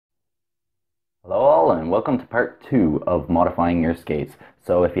Hello all and welcome to part 2 of modifying your skates.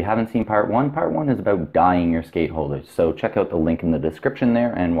 So if you haven't seen part 1 is about dyeing your skate holders. So check out the link in the description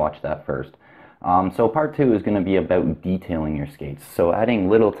there and watch that first. So part 2 is going to be about detailing your skates. So adding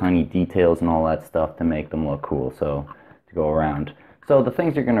little tiny details and all that stuff to make them look cool, so to go around. So the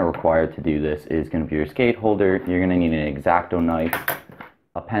things you're going to require to do this is going to be your skate holder. You're going to need an X-Acto knife,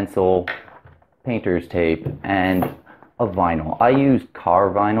 a pencil, painter's tape, and a vinyl. I use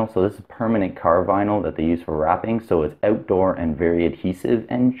car vinyl, so this is permanent car vinyl that they use for wrapping, so it's outdoor and very adhesive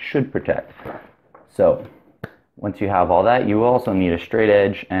and should protect. So once you have all that, you also need a straight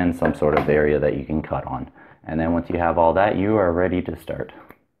edge and some sort of area that you can cut on. And then once you have all that, you are ready to start.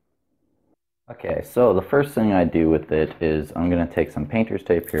 Okay, so the first thing I do with it is I'm going to take some painter's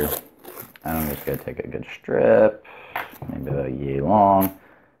tape here, and I'm just going to take a good strip, maybe about yay long.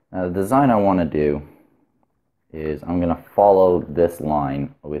 Now the design I want to do is I'm going to follow this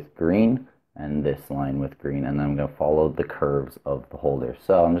line with green and this line with green, and then I'm going to follow the curves of the holder.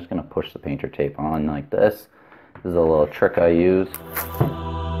 So I'm just going to push the painter tape on like this. This is a little trick I use.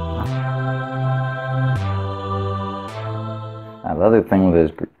 Now the other thing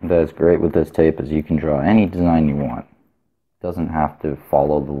that's great with this tape is you can draw any design you want. It doesn't have to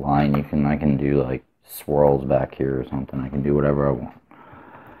follow the line. I can do like swirls back here or something. I can do whatever I want.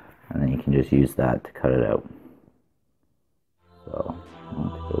 And then you can just use that to cut it out. So I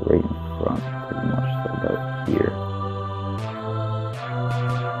want to go right in front, pretty much, so about here.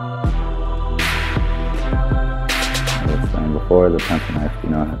 As I was saying before, the pencil knives do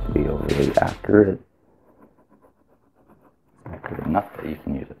not have to be overly accurate. It's accurate enough that you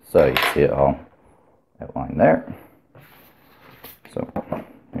can use it. So you see it all outlined there. So we're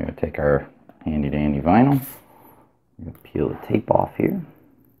going to take our handy dandy vinyl. We're going to peel the tape off here.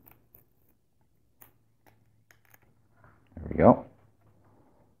 There we go.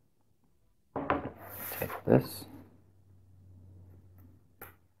 Take this.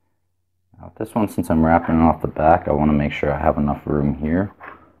 Now with this one, since I'm wrapping it off the back, I want to make sure I have enough room here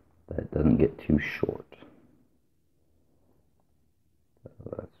that it doesn't get too short. So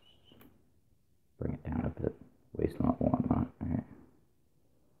let's bring it down a bit. Waste not, want not. All right.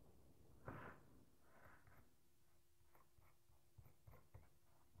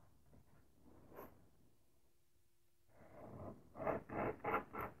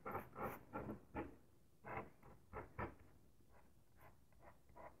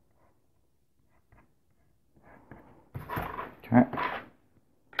 Okay.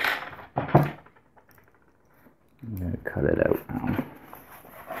 I'm going to cut it out now.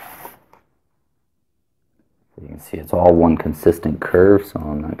 So you can see it's all one consistent curve, so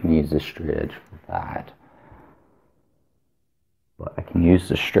I'm not going to use the straight edge for that. But I can use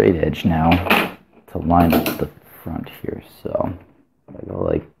the straight edge now to line up the front here. So if I go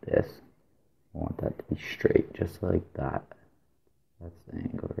like this, I want that to be straight, just like that. That's the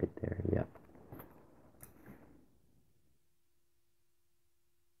angle right there, yep.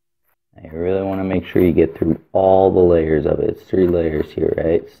 Now you really want to make sure you get through all the layers of it. It's 3 layers here,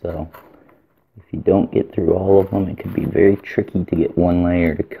 right? So if you don't get through all of them, it could be very tricky to get one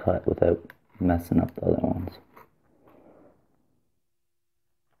layer to cut without messing up the other ones.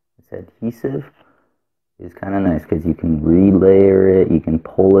 This adhesive is kind of nice because you can relayer it, you can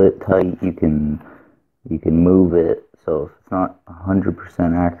pull it tight, you can move it. So if it's not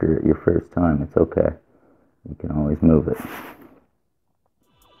 100% accurate your first time, it's okay. You can always move it.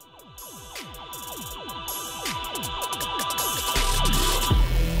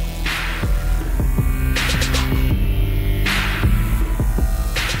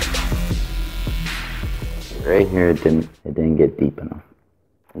 Right here, it didn't get deep enough.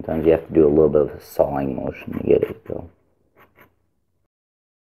 Sometimes you have to do a little bit of a sawing motion to get it to go.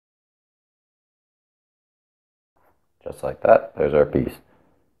 Just like that, there's our piece.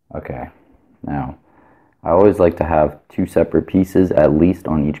 Okay, now I always like to have 2 separate pieces at least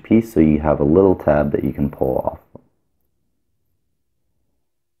on each piece, so you have a little tab that you can pull off.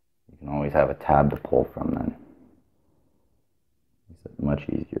 You can always have a tab to pull from then. It's much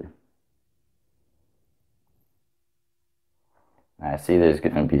easier. I see there's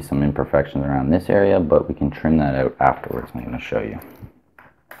going to be some imperfections around this area, but we can trim that out afterwards. I'm going to show you.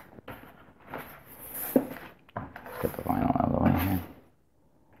 Let's get the vinyl out of the way here.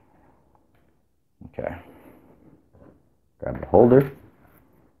 Okay. Grab the holder.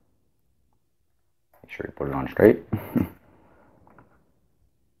 Make sure you put it on straight. I'm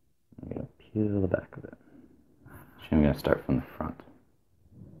going to peel the back of it. Actually, I'm going to start from the front.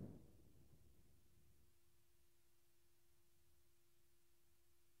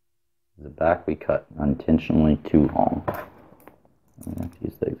 The back we cut unintentionally too long. I'm going to have to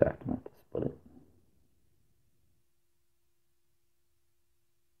use the X-Acto knife to split it.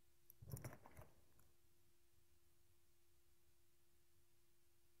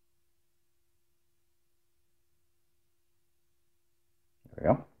 we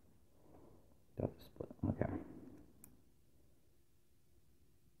go. Got the split. Okay.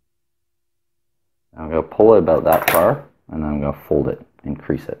 Now I'm going to pull it about that far, and then I'm going to fold it and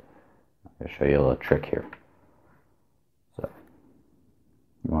crease it. I'm going to show you a little trick here. So,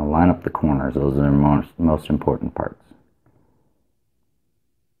 you want to line up the corners. Those are the most important parts.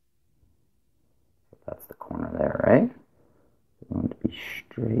 So that's the corner there, right? You want it to be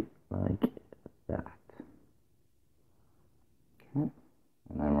straight like that. Okay.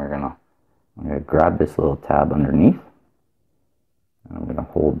 And then I'm going to grab this little tab underneath, and I'm going to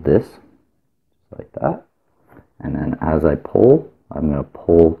hold this just like that. And then as I pull, I'm going to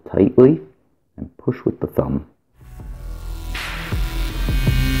pull tightly and push with the thumb.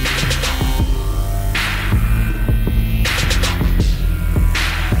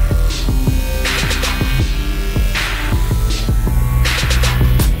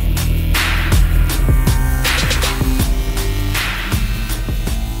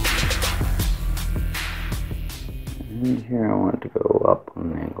 And here I want it to go up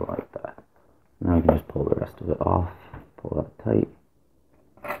on an angle like that. Now I can just pull the rest of it off, pull that tight,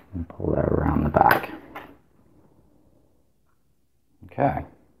 and pull that around the back. Okay.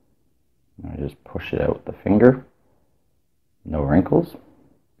 Now just push it out with the finger. No wrinkles.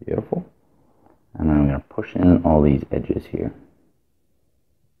 Beautiful. And then I'm going to push in all these edges here.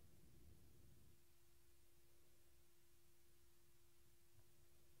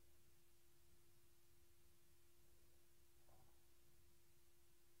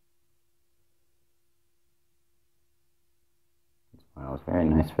 Well, it's very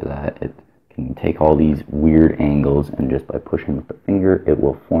nice for that. It can take all these weird angles, and just by pushing with the finger, it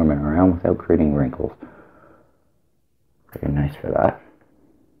will form it around without creating wrinkles. Very nice for that.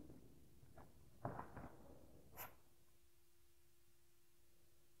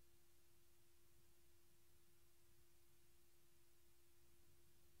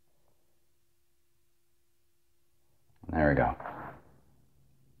 There we go.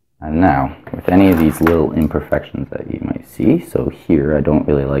 And now, with any of these little imperfections that you might see, so here I don't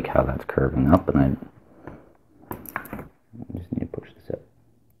really like how that's curving up, and I just need to push this up.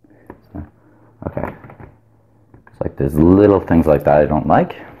 So, okay. It's like there's little things like that I don't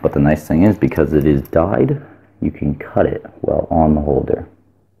like, but the nice thing is, because it is dyed, you can cut it while on the holder.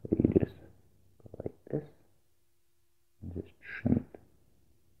 So you just go like this, and just trim it.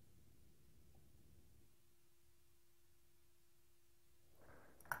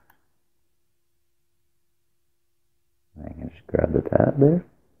 I can just grab the tab there,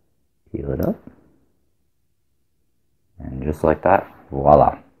 peel it up, and just like that,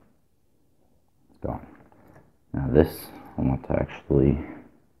 voila, it's gone. Now this, I want to actually,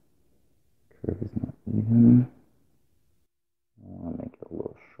 curve is not even, I want to make it a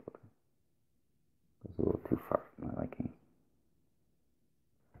little shorter. It's a little too far for my liking.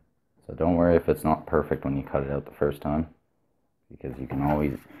 So don't worry if it's not perfect when you cut it out the first time, because you can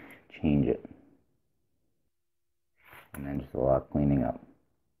always change it. And then just a lot of cleaning up.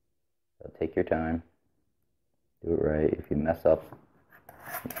 So take your time, do it right. If you mess up,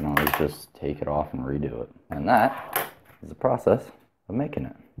 you can always just take it off and redo it. And that is the process of making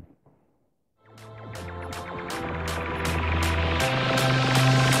it.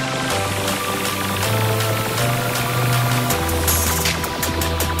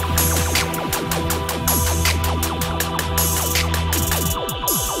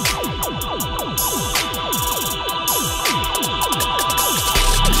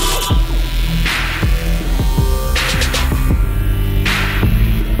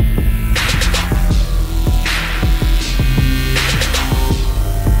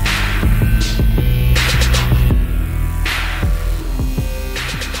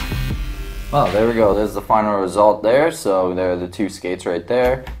 Well, there we go. There's the final result there. So there are the two skates right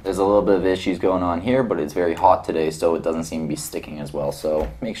there. There's a little bit of issues going on here, but it's very hot today, so it doesn't seem to be sticking as well.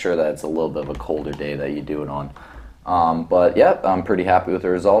 So make sure that it's a little bit of a colder day that you do it on. But yeah, I'm pretty happy with the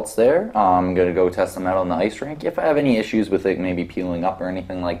results there. I'm going to go test them out on the ice rink. If I have any issues with it maybe peeling up or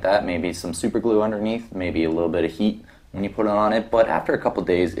anything like that, maybe some super glue underneath, maybe a little bit of heat when you put it on it. But after a couple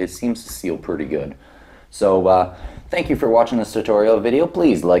days, it seems to seal pretty good. So thank you for watching this tutorial video.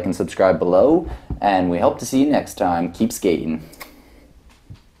 Please like and subscribe below, and we hope to see you next time. Keep skating.